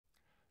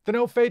The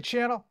No Fade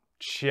channel,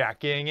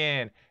 checking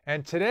in.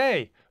 And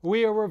today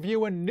we are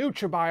reviewing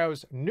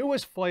NutraBio's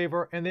newest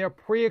flavor in their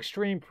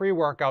pre-extreme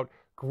pre-workout,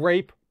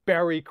 Grape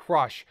Berry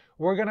Crush.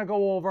 We're gonna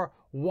go over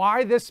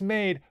why this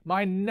made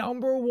my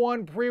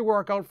 #1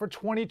 pre-workout for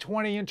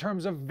 2020 in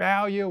terms of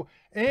value,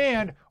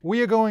 and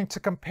we are going to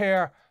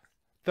compare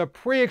the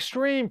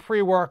pre-extreme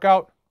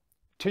pre-workout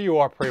to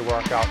your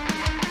pre-workout.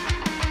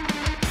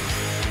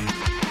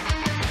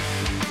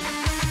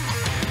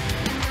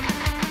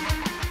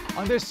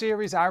 On this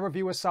series, I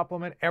review a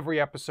supplement every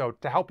episode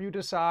to help you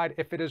decide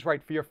if it is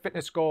right for your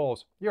fitness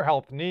goals, your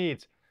health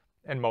needs,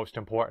 and most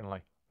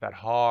importantly, that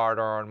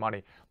hard-earned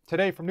money.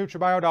 Today from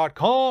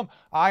NutraBio.com,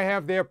 I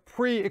have their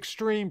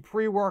pre-extreme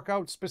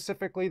pre-workout,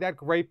 specifically that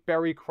Grape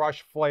Berry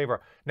Crush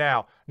flavor.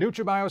 Now,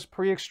 NutraBio's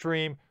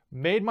pre-extreme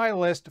made my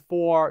list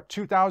for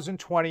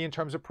 2020 in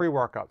terms of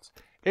pre-workouts.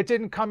 It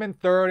didn't come in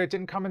third, it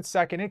didn't come in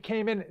second, it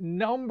came in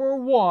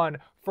 #1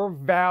 for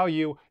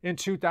value in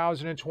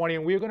 2020,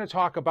 and we're going to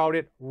talk about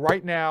it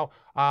right now.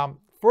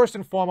 First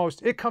and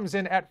foremost, it comes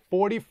in at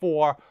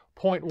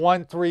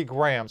 44.13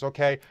 grams,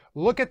 okay?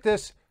 Look at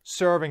this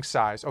serving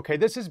size, okay?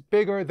 This is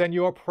bigger than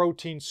your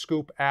protein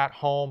scoop at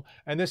home,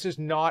 and this is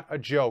not a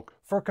joke.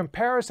 For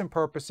comparison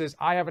purposes,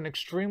 I have an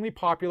extremely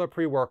popular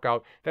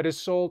pre-workout that has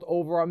sold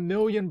over 1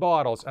 million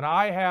bottles, and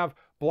I have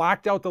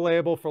blacked out the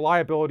label for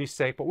liability's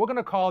sake, but we're going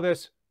to call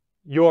this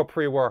your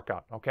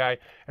pre-workout, okay?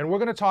 And we're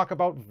going to talk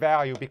about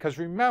value, because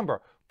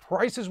remember,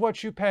 price is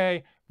what you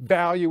pay,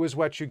 value is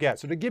what you get.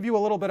 So to give you a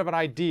little bit of an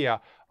idea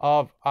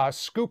of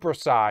scooper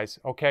size,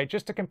 okay,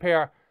 just to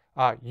compare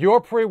your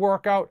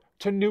pre-workout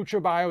to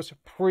NutraBio's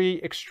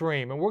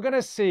pre-extreme. And we're going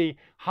to see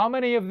how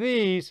many of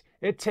these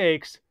it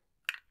takes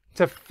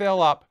to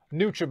fill up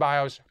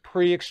NutraBio's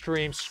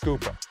pre-extreme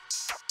scooper.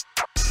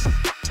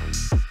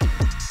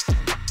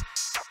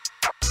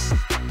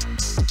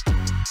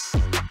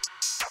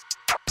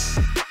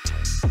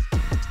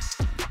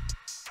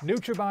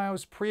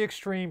 NutraBio's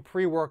pre-extreme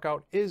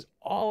pre-workout is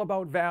all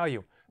about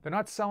value. They're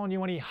not selling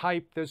you any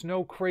hype. There's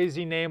no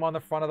crazy name on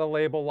the front of the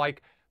label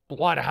like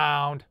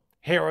Bloodhound,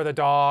 Hair of the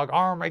Dog,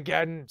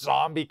 Armageddon,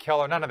 Zombie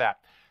Killer, none of that.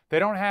 They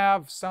don't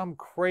have some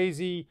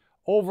crazy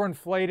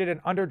overinflated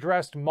and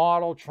underdressed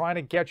model trying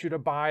to get you to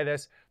buy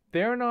this.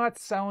 They're not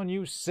selling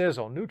you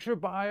sizzle.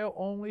 NutraBio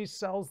only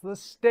sells the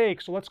steak.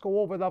 So let's go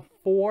over the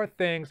 4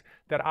 things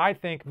that I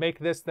think make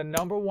this the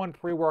 #1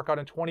 pre-workout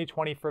in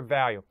 2020 for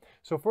value.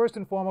 So first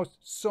and foremost,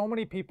 so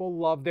many people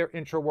love their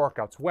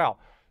intra-workouts. Well,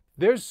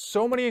 there's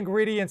so many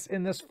ingredients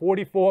in this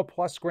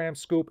 44+ gram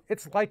scoop.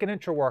 It's like an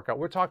intra-workout.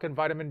 We're talking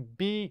vitamin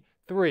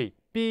B3,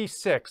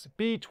 B6,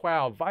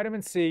 B12,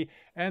 vitamin C,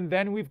 and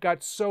then we've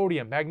got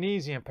sodium,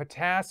 magnesium,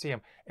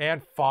 potassium,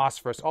 and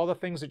phosphorus, all the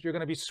things that you're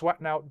going to be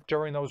sweating out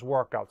during those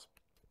workouts.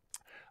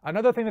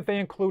 Another thing that they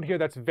include here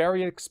that's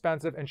very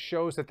expensive and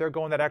shows that they're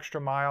going that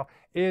extra mile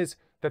is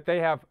that they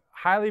have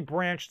highly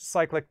branched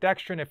cyclic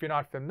dextrin. If you're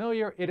not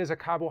familiar, it is a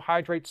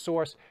carbohydrate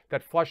source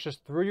that flushes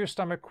through your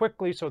stomach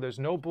quickly, so there's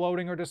no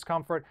bloating or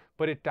discomfort,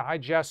 but it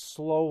digests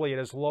slowly. It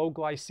has low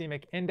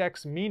glycemic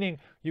index, meaning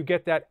you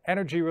get that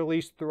energy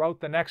release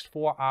throughout the next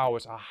 4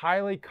 hours. A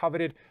highly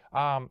coveted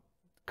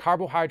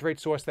carbohydrate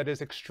source that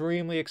is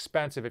extremely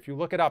expensive. If you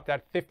look it up,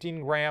 that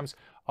 15 grams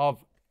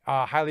of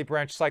highly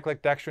branched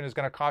cyclic dextrin is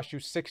going to cost you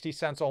 60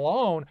 cents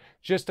alone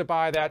just to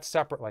buy that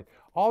separately.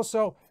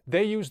 Also,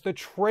 they use the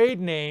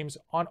trade names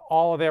on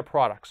all of their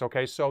products,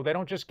 okay? So they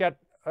don't just get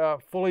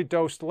fully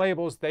dosed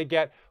labels, they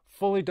get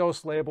fully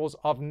dosed labels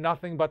of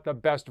nothing but the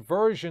best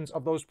versions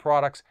of those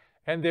products,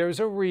 and there's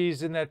a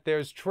reason that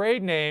there's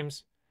trade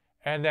names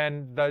and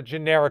then the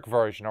generic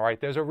version, all right?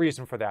 There's a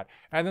reason for that.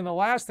 And then the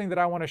last thing that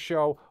I want to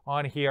show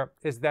on here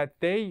is that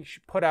they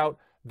put out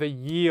the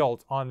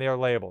yield on their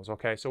labels,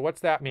 okay? So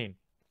what's that mean?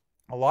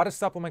 A lot of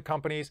supplement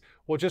companies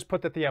will just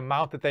put that the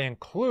amount that they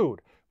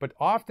include, but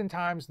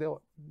oftentimes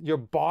your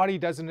body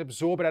doesn't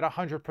absorb it at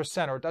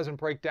 100%, or it doesn't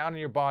break down in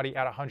your body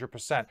at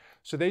 100%.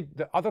 So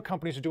the other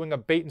companies are doing a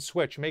bait and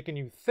switch, making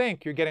you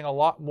think you're getting a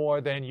lot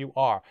more than you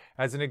are.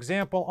 As an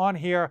example, on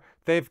here,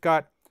 they've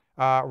got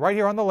right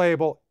here on the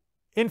label,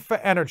 Infa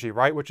Energy,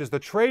 right, which is the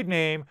trade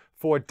name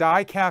for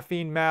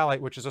dicaffeine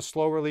malate, which is a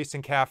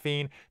slow-releasing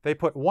caffeine. They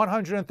put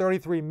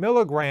 133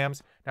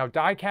 milligrams. Now,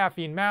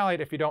 dicaffeine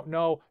malate, if you don't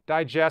know,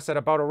 digests at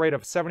about a rate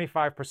of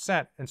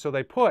 75%. And so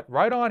they put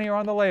right on here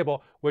on the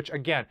label, which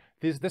again,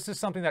 this is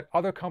something that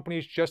other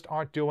companies just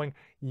aren't doing,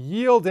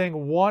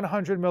 yielding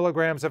 100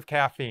 milligrams of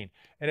caffeine.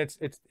 And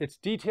it's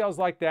details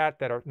like that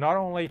that are not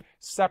only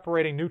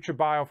separating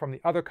NutraBio from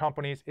the other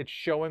companies, it's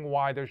showing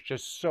why there's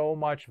just so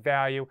much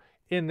value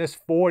in this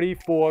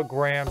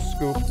 44-gram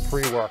scoop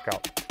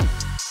pre-workout.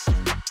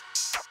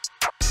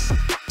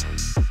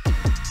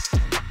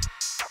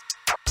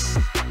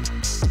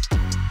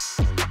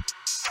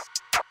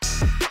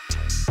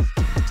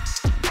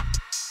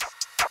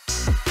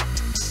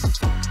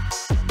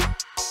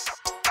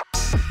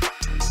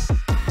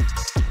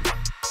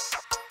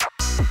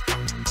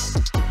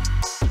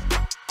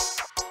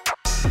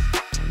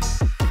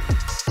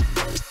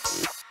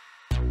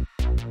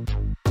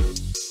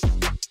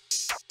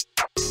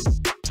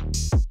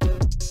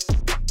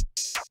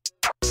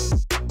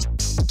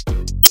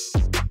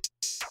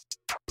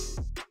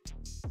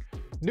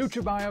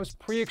 NutraBio's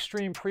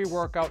Pre-Extreme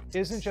Pre-Workout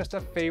isn't just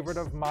a favorite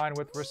of mine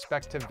with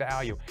respect to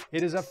value.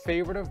 It is a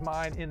favorite of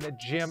mine in the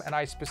gym, and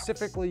I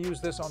specifically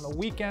use this on the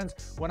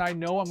weekends when I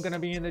know I'm going to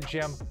be in the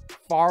gym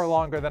far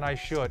longer than I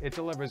should. It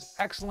delivers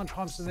excellent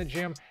pumps in the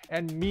gym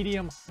and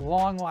medium,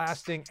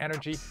 long-lasting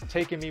energy,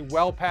 taking me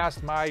well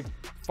past my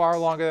far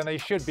longer than they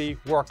should be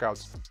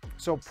workouts.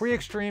 So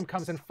Pre-Extreme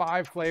comes in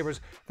 5 flavors.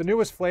 The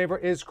newest flavor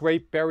is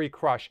Grape Berry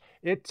Crush.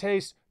 It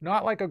tastes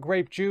not like a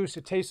grape juice.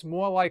 It tastes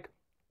more like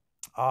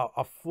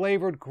a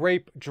flavored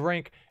grape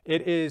drink.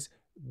 It is,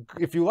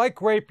 if you like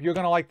grape, you're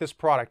going to like this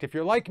product. If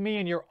you're like me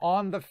and you're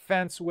on the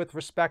fence with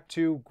respect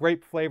to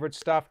grape flavored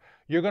stuff,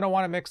 you're going to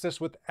want to mix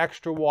this with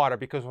extra water,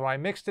 because when I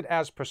mixed it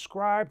as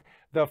prescribed,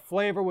 the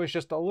flavor was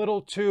just a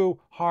little too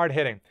hard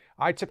hitting.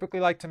 I typically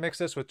like to mix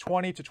this with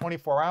 20 to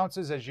 24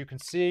 ounces. As you can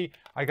see,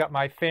 I got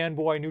my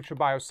Fanboy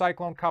NutraBio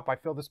Cyclone cup. I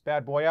fill this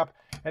bad boy up,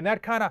 and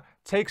that kind of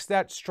takes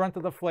that strength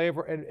of the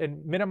flavor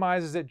and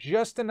minimizes it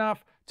just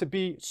enough to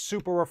be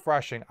super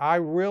refreshing. I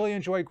really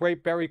enjoy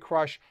Grape Berry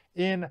Crush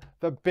in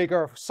the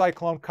bigger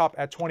Cyclone cup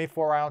at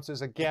 24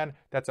 ounces. Again,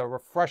 that's a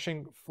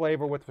refreshing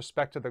flavor with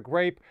respect to the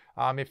grape.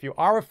 If you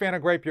are a fan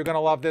of grape, you're going to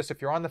love this.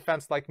 If you're on the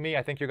fence like me,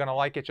 I think you're going to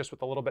like it just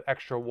with a little bit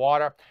extra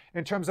water.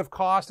 In terms of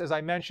cost, as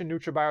I mentioned,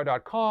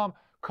 NutraBio.com,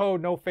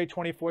 code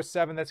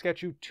NOFADE247, that's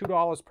gets you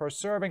 $2 per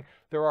serving.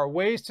 There are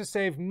ways to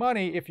save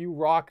money if you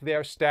rock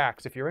their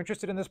stacks. If you're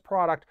interested in this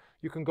product,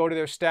 you can go to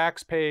their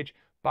stacks page,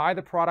 buy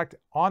the product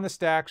on the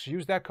stacks,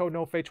 use that code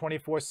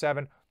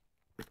NOFADE247,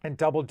 and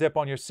double dip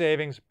on your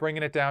savings,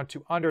 bringing it down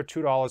to under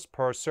 $2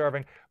 per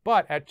serving.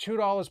 But at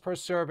 $2 per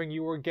serving,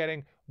 you are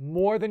getting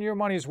more than your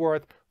money's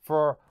worth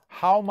for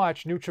how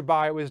much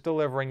NutraBio is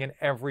delivering in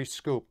every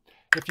scoop.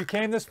 If you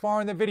came this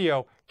far in the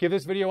video, give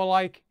this video a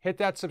like, hit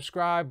that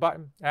subscribe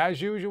button.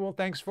 As usual,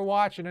 thanks for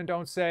watching, and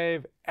don't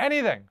save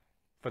anything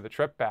for the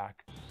trip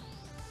back.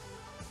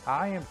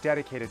 I am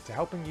dedicated to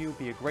helping you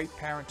be a great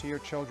parent to your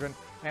children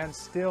and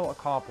still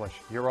accomplish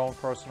your own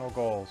personal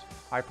goals.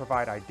 I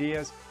provide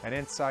ideas and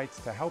insights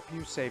to help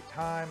you save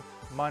time,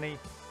 money,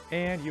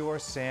 and your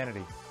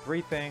sanity.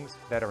 3 things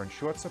that are in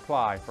short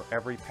supply for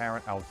every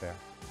parent out there.